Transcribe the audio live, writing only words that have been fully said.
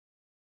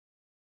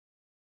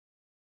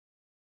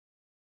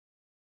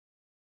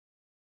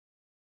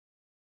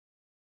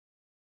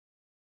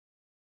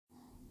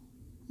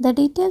The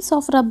details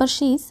of rubber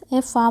sheets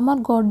a farmer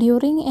got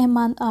during a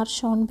month are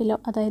shown below.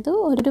 അതായത്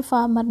ഒരു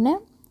ഫാമറിന്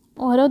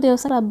ഓരോ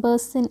ദിവസം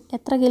റബ്ബേഴ്സിന്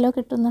എത്ര കിലോ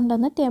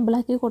കിട്ടുന്നുണ്ടെന്ന്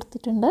ടേബിളാക്കി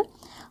കൊടുത്തിട്ടുണ്ട്.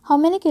 How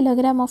many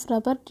kilogram of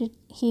rubber did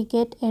he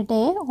get a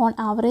day on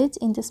average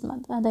in this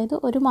month? അതായത്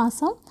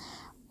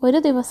ഒരു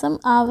ദിവസം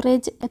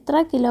average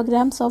എത്ര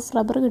കിലോഗ്രാംസ് ഓഫ്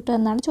റബ്ബർ കിട്ടും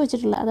എന്നാണ്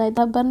ചോദിച്ചിട്ടുള്ളത്. അതായത്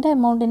റബ്ബറിൻ്റെ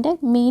എമൗണ്ടിൻ്റെ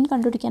മീൻ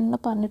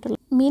കണ്ടുപിടിക്കാനാണ്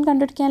പറഞ്ഞിട്ടുള്ളത്. മീൻ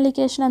കണ്ടുപിടിക്കാൻ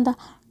ഇക്വേഷൻ എന്താ?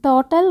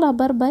 Total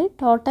rubber by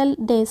total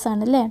days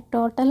ആണ് അല്ലേ?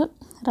 Total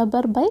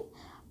rubber by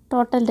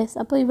total days.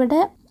 അപ്പോൾ ഇവിടെ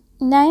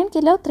 9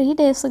 കിലോ 3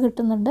 ഡേയ്സ്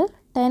കിട്ടുന്നുണ്ട്,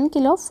 10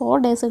 കിലോ 4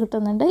 ഡേയ്സ്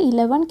കിട്ടുന്നുണ്ട്,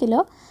 11 കിലോ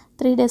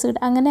 3 ഡേയ്സ്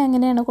കിട്ടും.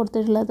 അങ്ങനെയാണ്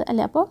കൊടുത്തിട്ടുള്ളത്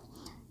അല്ലേ? അപ്പോൾ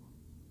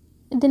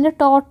ഇതിൻ്റെ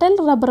ടോട്ടൽ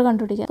റബ്ബർ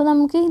കണ്ടുപിടിക്കുക. അപ്പോൾ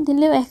നമുക്ക്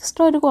ഇതിൽ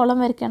എക്സ്ട്രാ ഒരു കോളം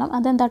വരയ്ക്കണം.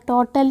 അതെന്താ?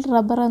 ടോട്ടൽ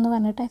റബ്ബർ എന്ന്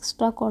പറഞ്ഞിട്ട്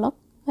എക്സ്ട്രാ കോളം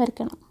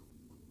വരയ്ക്കണം.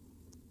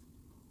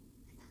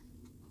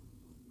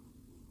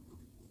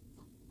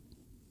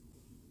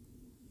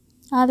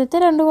 ആദ്യത്തെ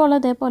 2 കോളം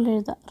ഇതേപോലെ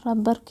എഴുതാം.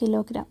 റബ്ബർ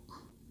കിലോഗ്രാം,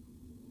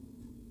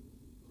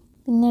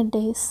 പിന്നെ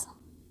ഡേയ്സ്.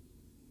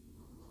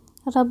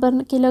 Rubber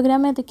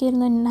kilogram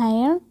ഏതൊക്കെയായിരുന്നു?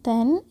 9,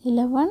 10,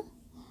 11,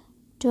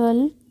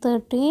 12,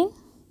 13,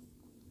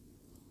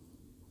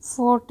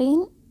 14,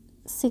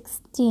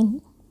 16.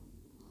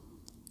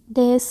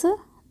 ഡേയ്സ്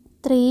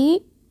 3,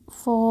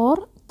 4,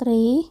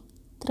 3,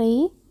 3,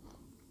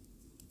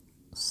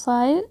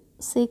 5,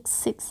 6,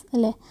 6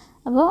 അല്ലേ?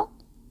 അപ്പോൾ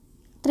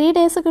 3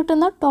 ഡേയ്സ്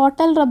കിട്ടുന്ന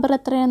ടോട്ടൽ റബ്ബർ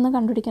എത്രയാണെന്ന്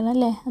കണ്ടുപിടിക്കണം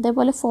അല്ലേ?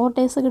 അതേപോലെ 4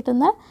 ഡേയ്സ്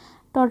കിട്ടുന്ന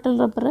ടോട്ടൽ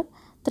റബ്ബർ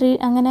 3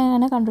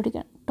 അങ്ങനെ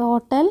കണ്ടുപിടിക്കണം.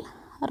 ടോട്ടൽ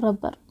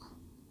റബ്ബർ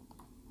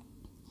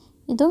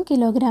ഇതും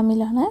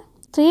കിലോഗ്രാമിലാണ്.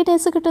 3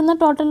 ഡേയ്സ് കിട്ടുന്ന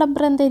ടോട്ടൽ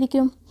റബ്ബർ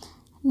എന്തായിരിക്കും?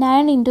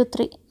 9 ×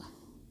 3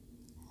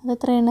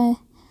 അതെത്രയാണ്?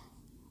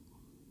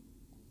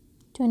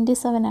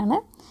 27 ആണ്.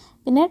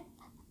 പിന്നെ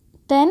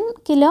 10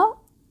 കിലോ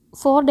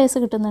 4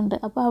 ഡേയ്സ് കിട്ടുന്നുണ്ട്.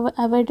 അപ്പോൾ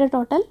അവയുടെ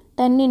ടോട്ടൽ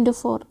 10 ×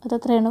 4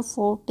 അതെത്രയാണ്?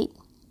 40.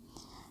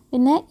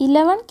 പിന്നെ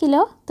 11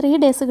 കിലോ 3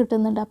 ഡേയ്സ്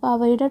കിട്ടുന്നുണ്ട്. അപ്പോൾ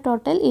അവയുടെ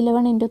ടോട്ടൽ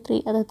 11 ×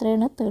 3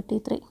 അതെത്രയാണ്?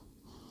 33.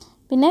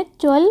 പിന്നെ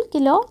 12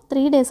 കിലോ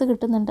 3 ഡേയ്സ്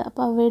കിട്ടുന്നുണ്ട്.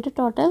 അപ്പോൾ അവയുടെ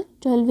ടോട്ടൽ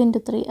 12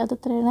 × 3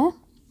 അതെത്രയാണ്?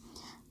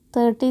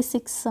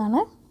 36 ആണ്.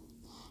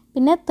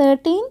 പിന്നെ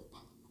 13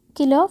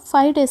 കിലോ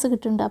 5 ഡേയ്സ്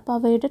കിട്ടുന്നുണ്ട്. അപ്പോൾ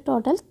അവയുടെ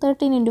ടോട്ടൽ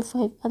 13 ×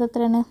 5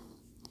 അതെത്രയാണ്?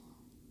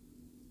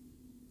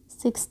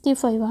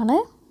 65 ആണ്.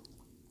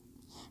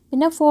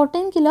 പിന്നെ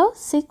 14 കിലോ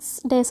 6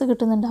 ഡേയ്സ്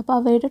കിട്ടുന്നുണ്ട്. അപ്പോൾ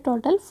അവയുടെ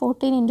ടോട്ടൽ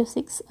 14 ×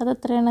 6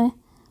 അതെത്രയാണ്?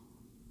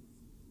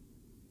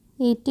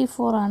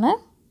 84 ആണ്.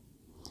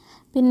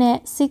 പിന്നെ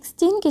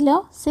 16 കിലോ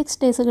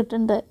 6 ഡേയ്സ്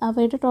കിട്ടുന്നുണ്ട്.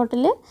 അവയുടെ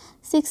ടോട്ടൽ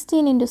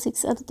 16 ×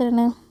 6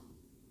 അതെത്രയാണ്?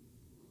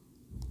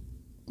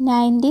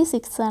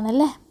 96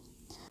 ആണല്ലേ?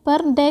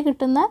 പെർ ഡേ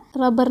കിട്ടുന്ന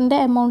റബ്ബറിൻ്റെ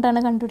എമൗണ്ടാണ്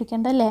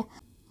കണ്ടുപിടിക്കേണ്ടത് അല്ലേ?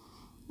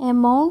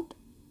 Amount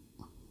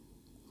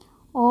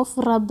of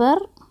rubber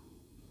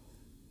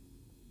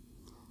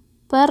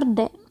per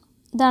day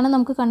ഇതാണ്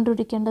നമുക്ക്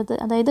കണ്ടുപിടിക്കേണ്ടത്.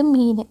 അതായത്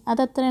മീൻ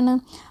അതെത്രയാണ്?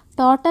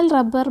 Total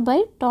rubber by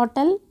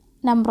total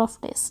number of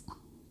days.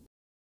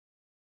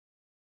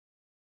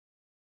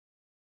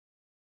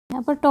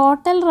 അപ്പോൾ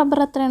ടോട്ടൽ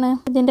റബ്ബർ എത്രയാണ്?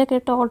 ഇതിൻ്റെയൊക്കെ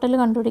ടോട്ടൽ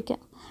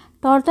കണ്ടുപിടിക്കാം.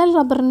 ടോട്ടൽ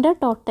റബ്ബറിൻ്റെ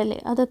ടോട്ടൽ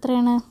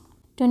അതെത്രയാണ്?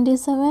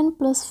 27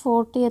 +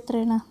 40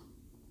 എത്രയാണ്?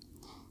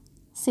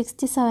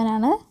 67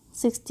 ആണ്.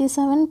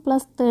 67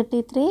 +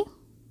 33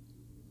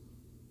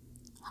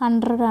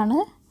 100 ആണ്.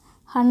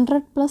 100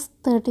 +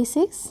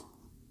 36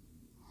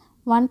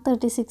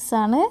 136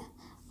 ആണ്.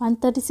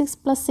 136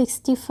 +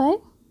 65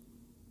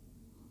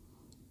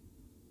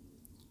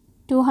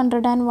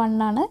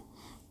 201 ആണ്.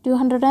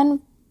 201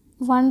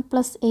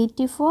 +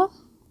 84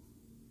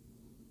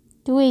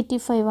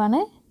 285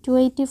 ആണ്.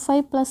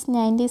 285 +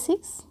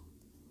 96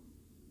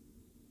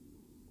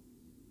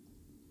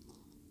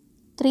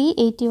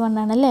 381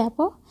 ആണല്ലേ?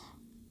 അപ്പോൾ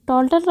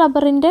ടോട്ടൽ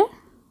റബ്ബറിൻ്റെ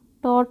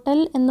ടോട്ടൽ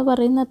എന്ന്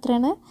പറയുന്നത്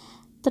എത്രയാണ്?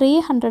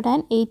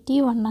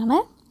 381 ആണ്.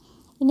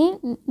 ഇനി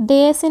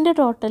ഡേയ്സിൻ്റെ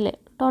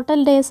ടോട്ടൽ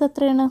ഡേയ്സ്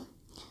എത്രയാണ്?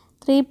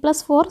 3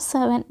 + 4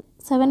 7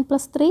 7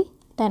 + 3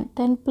 10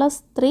 10 +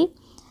 3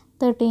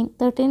 13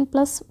 13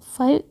 +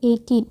 5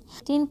 18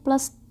 18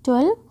 +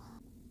 12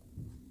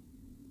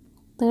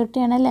 30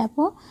 ആണല്ലേ?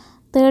 അപ്പോൾ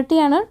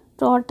 30 ആണ്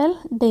ടോട്ടൽ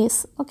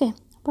ഡേയ്സ്. ഓക്കെ,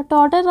 അപ്പോൾ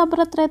ടോട്ടൽ റബ്ബർ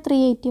എത്ര?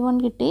 381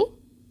 കിട്ടി.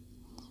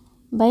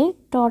 ബൈ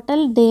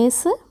ടോട്ടൽ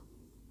ഡേയ്സ്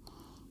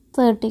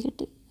 30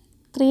 കിട്ടി.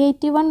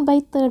 381 /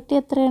 30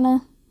 എത്രയാണ്?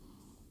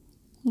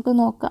 നമുക്ക്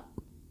നോക്കാം.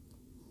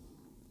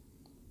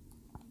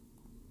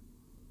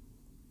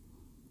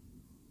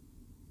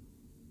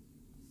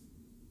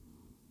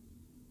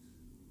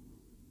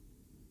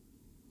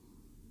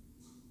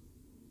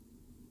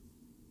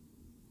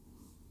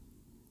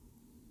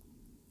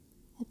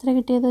 എത്ര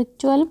കിട്ടിയത്?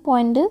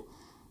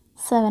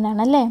 12.7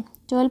 ആണല്ലേ?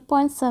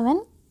 12.7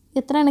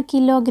 എത്രയാണ്?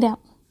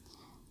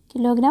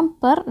 കിലോഗ്രാം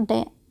പെർ ഡേ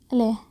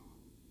അല്ലേ?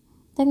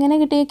 ഇതെങ്ങനെ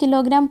കിട്ടി?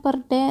 കിലോഗ്രാം പെർ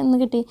ഡേ എന്ന്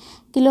കിട്ടി.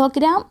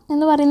 കിലോഗ്രാം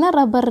എന്ന് പറയുന്ന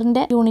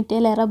റബ്ബറിൻ്റെ യൂണിറ്റ്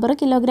അല്ലേ? റബ്ബർ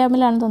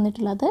കിലോഗ്രാമിലാണ്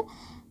തന്നിട്ടുള്ളത്.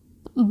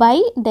 ബൈ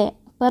ഡേ,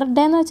 പെർ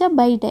ഡേ എന്ന് വെച്ചാൽ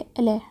ബൈ ഡേ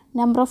അല്ലേ?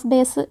 നമ്പർ ഓഫ്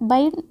ഡേയ്സ്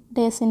ബൈ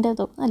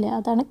ഡേയ്സിൻ്റെതും അല്ലേ?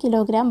 അതാണ്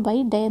കിലോഗ്രാം ബൈ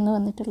ഡേ എന്ന്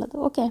വന്നിട്ടുള്ളത്.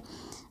 ഓക്കെ,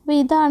 അപ്പോൾ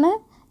ഇതാണ്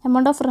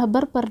amount of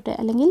rubber per day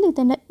അല്ലെങ്കിൽ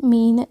ഇതിൻ്റെ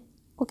മീൻ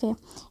ഓക്കെ,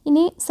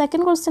 ഇനി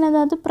സെക്കൻഡ് ക്വസ്റ്റ്യൻ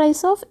അതായത്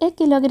price of A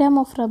kilogram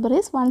of rubber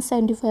is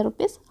 175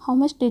 rupees. How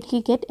much did he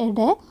get A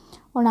day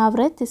on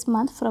average this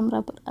month from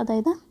rubber?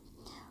 അതായത്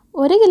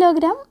 1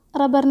 kilogram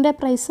റബ്ബറിൻ്റെ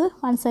price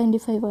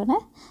 175 ആണ്.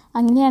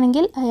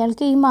 അങ്ങനെയാണെങ്കിൽ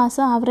അയാൾക്ക് ഈ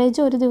മാസം ആവറേജ്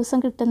ഒരു ദിവസം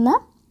കിട്ടുന്ന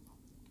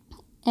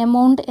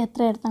എമൗണ്ട്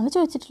എത്രയാണെന്നാണ്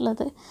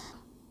ചോദിച്ചിട്ടുള്ളത്.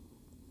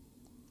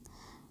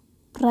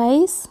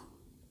 Price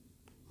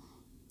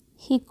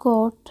he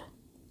got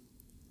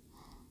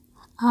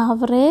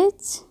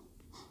average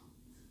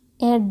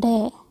A day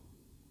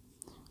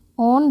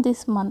on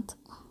this month.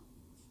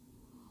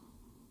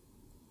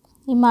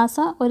 ഈ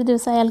മാസം ഒരു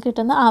ദിവസം അയാൾക്ക്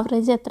കിട്ടുന്ന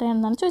ആവറേജ്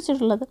എത്രയാണെന്നാണ്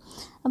ചോദിച്ചിട്ടുള്ളത്.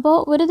 അപ്പോൾ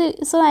ഒരു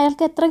ദിവസം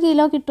അയാൾക്ക് എത്ര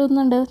കിലോ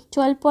കിട്ടുന്നുണ്ട്?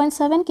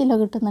 12.7 കിലോ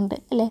കിട്ടുന്നുണ്ട്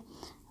അല്ലേ.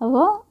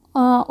 അപ്പോൾ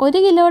 1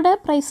 കിലോയുടെ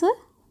പ്രൈസ്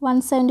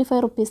 175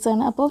 rupees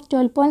ആണ്. അപ്പോൾ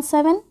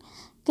 12.7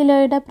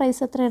 കിലോയുടെ പ്രൈസ്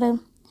എത്രയാണ്?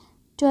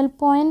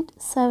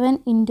 12.7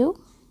 ഇൻറ്റു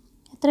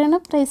എത്രയാണ്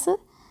പ്രൈസ്?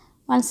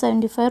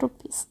 175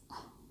 rupees.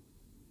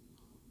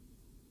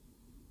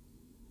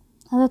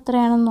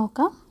 അതെത്രയാണെന്ന്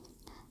നോക്കാം.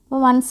 അപ്പോൾ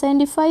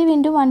 175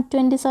 ഇൻറ്റു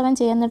 127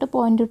 ചെയ്യാം, എന്നിട്ട്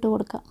പോയിൻ്റ് ഇട്ട്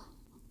കൊടുക്കാം.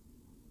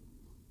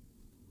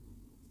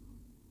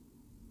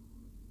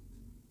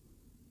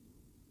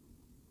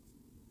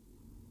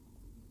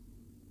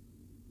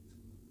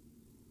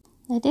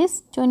 ദാറ്റ് ഈസ്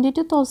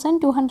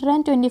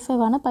 22,225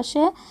 ആണ്.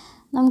 പക്ഷേ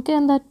നമുക്ക്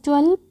എന്താ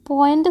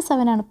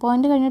 12.7 ആണ്.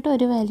 പോയിൻ്റ് കഴിഞ്ഞിട്ട്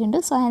ഒരു വാല്യൂ ഉണ്ട്.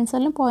 സോ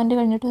ആൻസറിലും പോയിൻ്റ്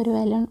കഴിഞ്ഞിട്ട് ഒരു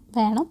വാല്യൂ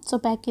വേണം. സോ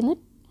ബാക്കിൽ നിന്ന്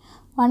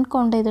 1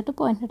 കൗണ്ട് ചെയ്തിട്ട്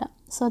പോയിൻ്റ് ഇടാം.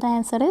 സോ ദ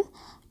ആൻസർ ഈസ്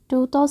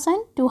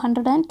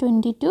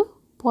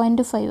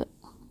 2222.5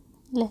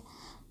 അല്ലേ.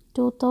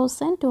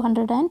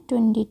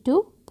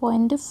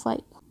 2222.5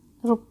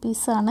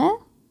 റുപ്പീസാണ്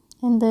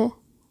എന്ത്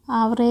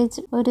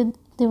ആവറേജ് ഒരു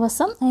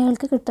ദിവസം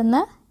അയാൾക്ക് കിട്ടുന്ന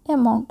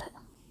amount.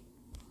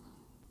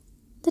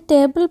 The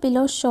table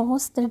below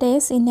shows the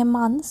days in a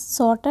month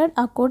sorted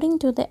according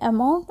to the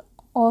amount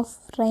of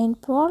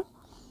rainfall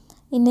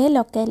in a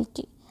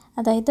locality.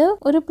 അതായത്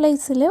ഒരു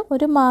പ്ലേസിൽ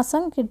ഒരു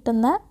മാസം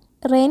കിട്ടുന്ന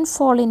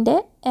റെയിൻഫോളിൻ്റെ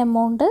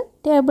എമൗണ്ട്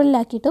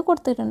ടേബിളിലാക്കിയിട്ട്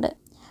കൊടുത്തിട്ടുണ്ട്.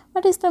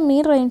 What is the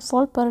mean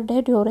rainfall per day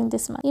during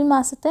this month? ഈ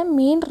മാസത്തെ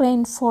മീൻ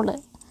rainfall,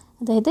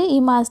 അതായത് ഈ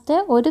മാസത്തെ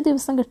ഒരു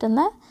ദിവസം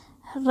കിട്ടുന്ന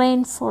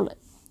റെയിൻഫോൾ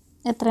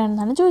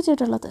എത്രയാണെന്നാണ്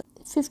ചോദിച്ചിട്ടുള്ളത്.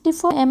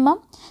 54 mm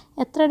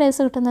എത്ര ഡേയ്സ്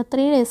കിട്ടുന്നത്?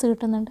 3 ഡേയ്സ്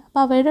കിട്ടുന്നുണ്ട്.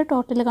 അപ്പോൾ അവയുടെ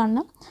ടോട്ടൽ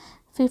കാണണം.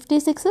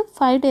 56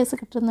 5 ഡേയ്സ്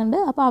കിട്ടുന്നുണ്ട്.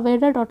 അപ്പോൾ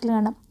അവയുടെ ടോട്ടൽ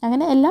കാണണം.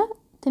 അങ്ങനെ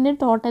എല്ലാത്തിൻ്റെയും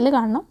ടോട്ടൽ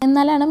കാണണം,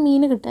 എന്നാലാണ്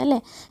മീൻ കിട്ടുക അല്ലേ.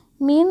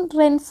 മീൻ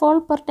റെയിൻഫോൾ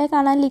പെർ ഡേ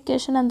കാണാൻ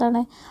ഇക്വേഷൻ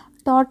എന്താണ്?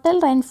 Total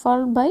rainfall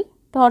by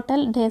total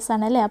days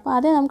ആണ് അല്ലേ. അപ്പോൾ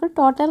ആദ്യം നമുക്ക്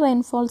ടോട്ടൽ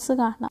റെയിൻഫോൾസ്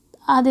കാണാം.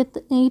 ആദ്യത്തെ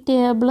ഈ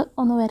ടേബിൾ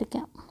ഒന്ന്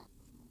വരയ്ക്കാം.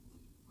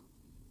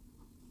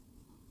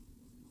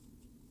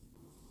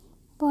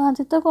 അപ്പോൾ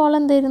ആദ്യത്തെ കോളം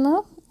എന്തായിരുന്നു?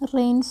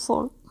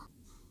 റെയിൻഫോൾ.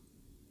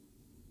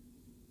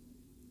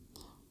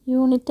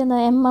 യൂണിറ്റ് എന്താ?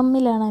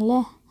 MM-ലാണല്ലേ.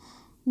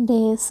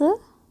 ഡേയ്സ്,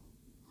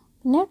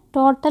 പിന്നെ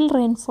ടോട്ടൽ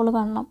റെയിൻഫോൾ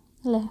കാണണം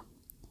അല്ലേ.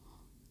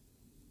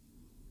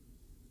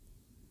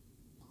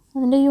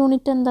 അതിൻ്റെ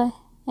യൂണിറ്റ് എന്താ?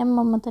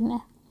 MM തന്നെ.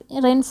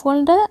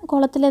 റെയിൻഫോളിൻ്റെ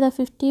കോളത്തിലേതാ?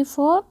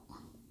 54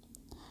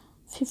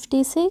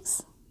 56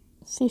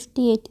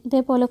 58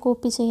 ഇതേപോലെ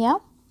കോപ്പി ചെയ്യാം.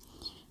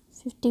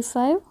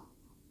 55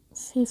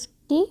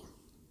 50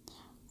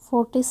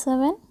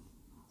 47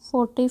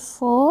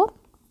 44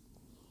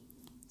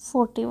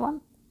 41.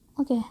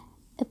 ഓക്കെ,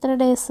 എത്ര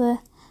ഡേയ്സ്?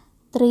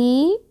 3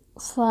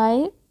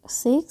 5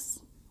 6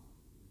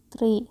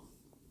 3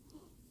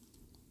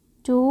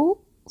 2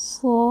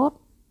 4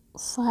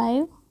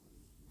 5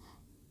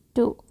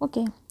 2.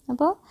 ഓക്കെ,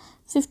 അപ്പോൾ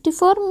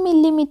 54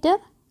 millimeter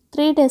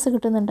 3 ഡേയ്സ്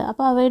കിട്ടുന്നുണ്ട്.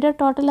 അപ്പോൾ അവയുടെ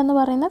ടോട്ടൽ എന്ന്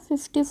പറയുന്നത്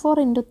 54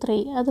 ×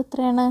 3.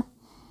 അതെത്രയാണ്?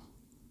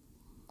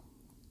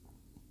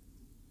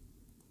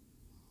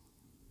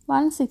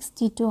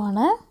 162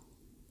 ആണ്.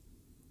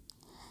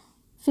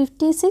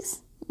 56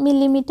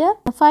 millimeter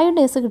 5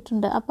 ഡേയ്സ്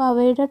കിട്ടുന്നുണ്ട്. അപ്പോൾ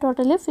അവയുടെ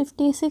ടോട്ടൽ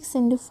 56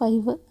 ×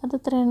 5.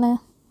 അതെത്രയാണ്?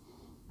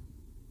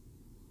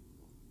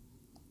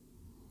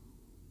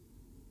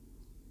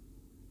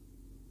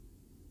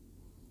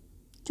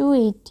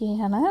 280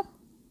 ആണ്.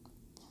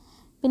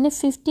 പിന്നെ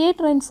 58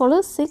 റെയിൻഫോൾ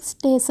 6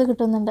 ഡേയ്സ്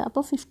കിട്ടുന്നുണ്ട്.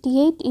 അപ്പോൾ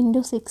 58 ×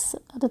 6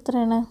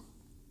 അതെത്രയാണ്?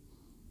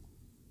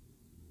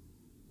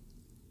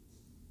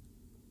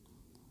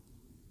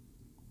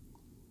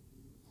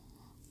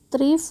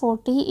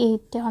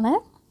 348 ആണ്.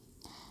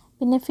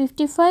 പിന്നെ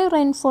 55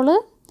 റെയിൻഫോൾ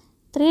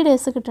 3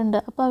 ഡേയ്സ് കിട്ടുന്നുണ്ട്.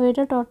 അപ്പോൾ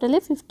അവയുടെ ടോട്ടൽ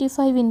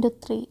 55 ×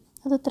 3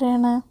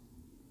 അതെത്രയാണ്?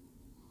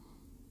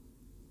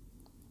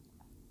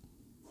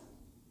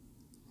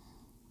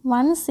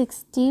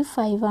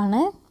 165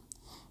 ആണ്.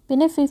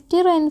 പിന്നെ 50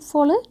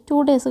 റെയിൻഫോൾ 2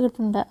 ഡേയ്സ്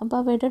കിട്ടുന്നുണ്ട്. അപ്പോൾ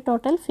അവയുടെ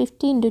ടോട്ടൽ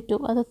 50 × 2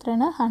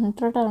 അതെത്രയാണ്?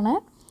 100 ആണ്.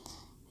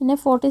 പിന്നെ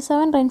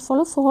 47 റെയിൻഫോൾ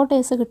 4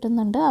 ഡേയ്സ്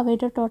കിട്ടുന്നുണ്ട്.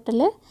 അവയുടെ ടോട്ടൽ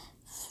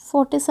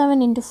 47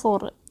 ×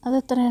 4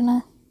 അതെത്രയാണ്?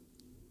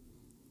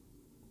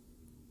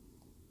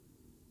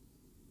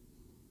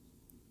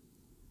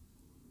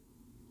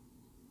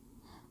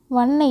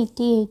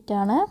 188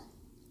 ആണ്.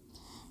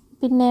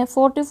 പിന്നെ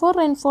 44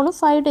 റെയിൻഫോൾ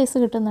 5 ഡേയ്സ്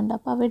കിട്ടുന്നുണ്ട്.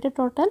 അപ്പോൾ അവയുടെ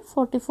ടോട്ടൽ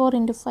 44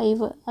 ×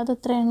 5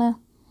 അതെത്രയാണ്?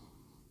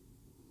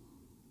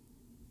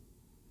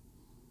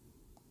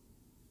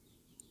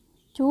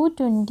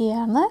 220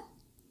 ആണ്.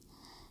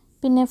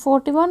 പിന്നെ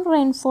 41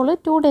 റെയിൻഫോൾ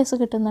 2 ഡേയ്സ്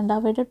കിട്ടുന്നുണ്ട്.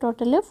 അവരുടെ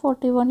ടോട്ടൽ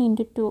 41 ×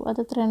 2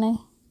 അത് എത്രയാണ്?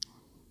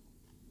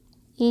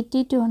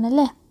 82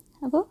 ആണല്ലേ.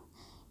 അപ്പോൾ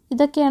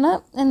ഇതൊക്കെയാണ്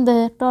എന്ത്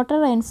ടോട്ടൽ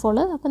റെയിൻഫോൾ.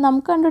 അപ്പോൾ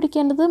നമുക്ക്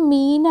കണ്ടുപിടിക്കേണ്ടത്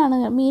മീനാണ്.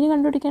 മീൻ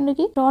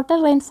കണ്ടുപിടിക്കേണ്ടെങ്കിൽ total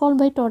rainfall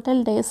by total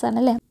days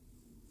ആണല്ലേ.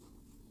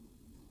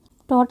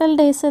 ടോട്ടൽ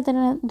ഡേയ്സ്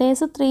എത്രയാണ്?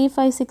 ഡേയ്സ് 3,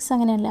 5, 6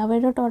 അങ്ങനെയല്ലേ.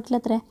 അവരുടെ ടോട്ടൽ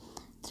എത്ര?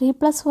 3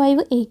 + 5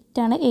 8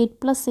 ആണ്. 8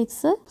 +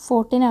 6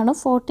 14 ആണ്.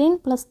 14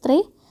 + 3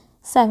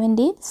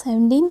 17.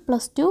 17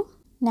 + 2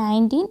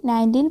 19.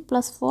 19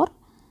 + 4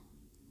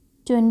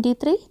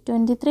 23.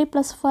 23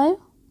 + 5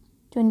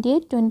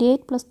 28.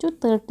 28 + 2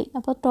 30.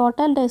 അപ്പോൾ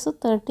ടോട്ടൽ ഡേയ്സ്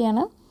 30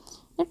 ആണ്.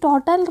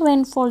 ടോട്ടൽ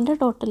റെയിൻഫോളിൻ്റെ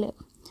ടോട്ടൽ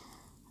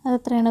അത്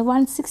എത്രയാണ്?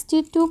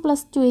 162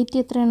 + 280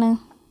 എത്രയാണ്?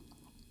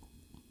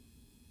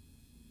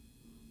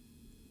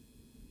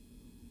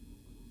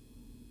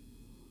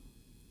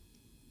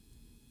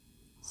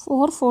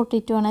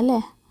 442 ആണല്ലേ.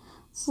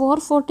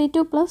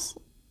 442 +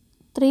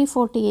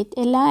 348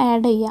 എല്ലാം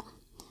ആഡ് ചെയ്യാം.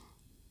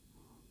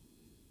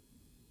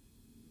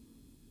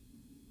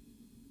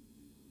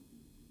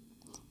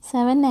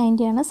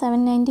 790 ആണ്.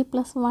 790 +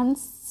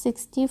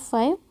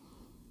 165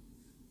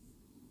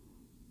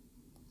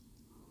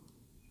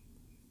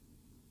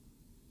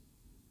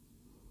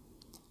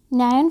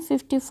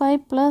 955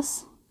 +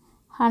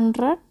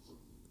 100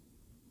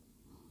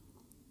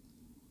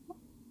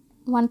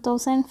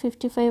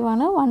 1055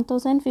 ആണ്.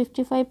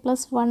 1055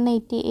 +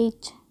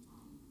 188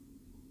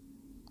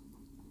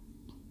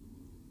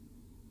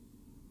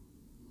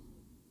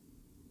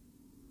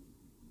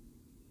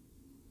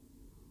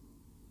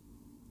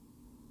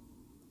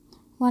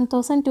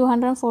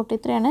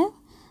 1243 ആണ്.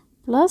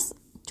 പ്ലസ്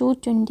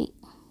 220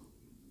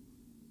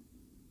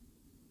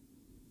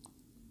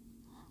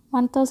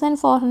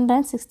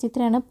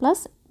 1463 ആണ്.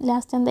 പ്ലസ്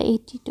ലാസ്റ്റ് എന്താ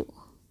 82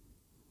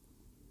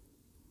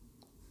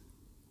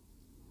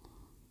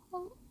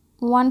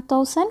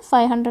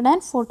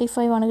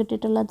 1545 ആണ്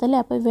കിട്ടിയിട്ടുള്ളത് അല്ലേ.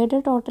 അപ്പോൾ ഇവയുടെ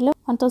ടോട്ടൽ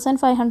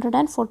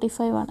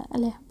 1545 ആണ്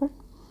അല്ലേ. അപ്പോൾ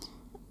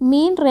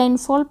മീൻ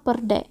റെയിൻഫോൾ പെർ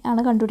ഡേ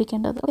ആണ്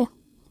കണ്ടുപിടിക്കേണ്ടത്. ഓക്കെ,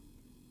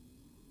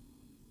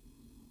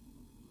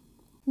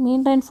 മീൻ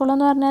റെയിൻഫോൾ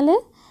എന്ന് പറഞ്ഞാൽ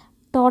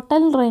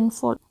total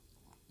rainfall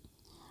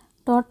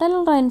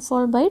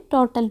by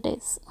total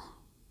days.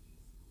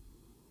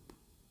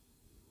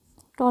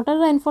 Total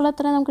rainfall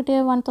എത്ര നമുക്ക്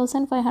കിട്ടിയത്?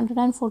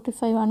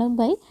 1545 ആണ്.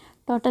 ബൈ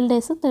ടോട്ടൽ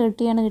ഡേയ്സ്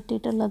 30 ആണ്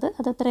കിട്ടിയിട്ടുള്ളത്.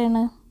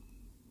 അതെത്രയാണ്?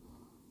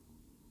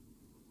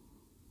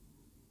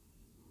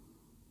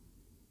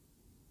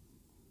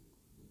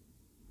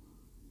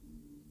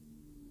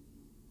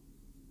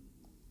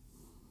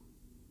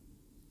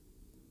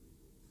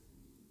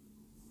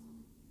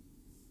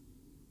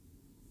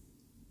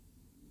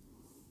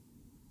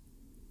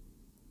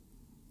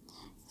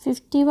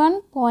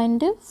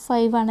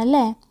 51.5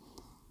 ആണല്ലേ.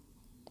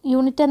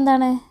 യൂണിറ്റ്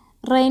എന്താണ്?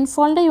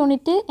 റെയിൻഫോളിൻ്റെ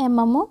യൂണിറ്റ്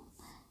mm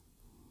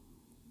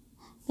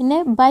പിന്നെ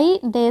ബൈ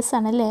ഡേയ്സ്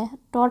ആണല്ലേ.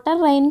 ടോട്ടൽ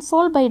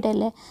റെയിൻഫോൾ ബൈ ഡേ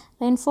അല്ലേ.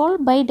 റെയിൻഫോൾ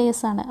ബൈ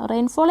ഡേയ്സ് ആണ്.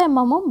 Rainfall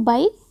mm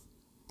by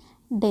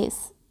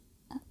days.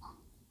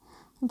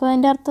 അപ്പോൾ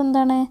അതിൻ്റെ അർത്ഥം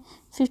എന്താണ്?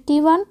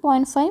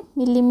 51.5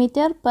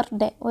 മില്ലിമീറ്റർ പെർ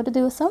ഡേ. ഒരു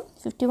ദിവസം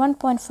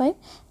 51.5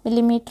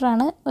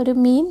 മില്ലിമീറ്ററാണ് ഒരു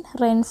മീൻ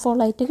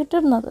റെയിൻഫോളായിട്ട്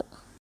കിട്ടുന്നത്.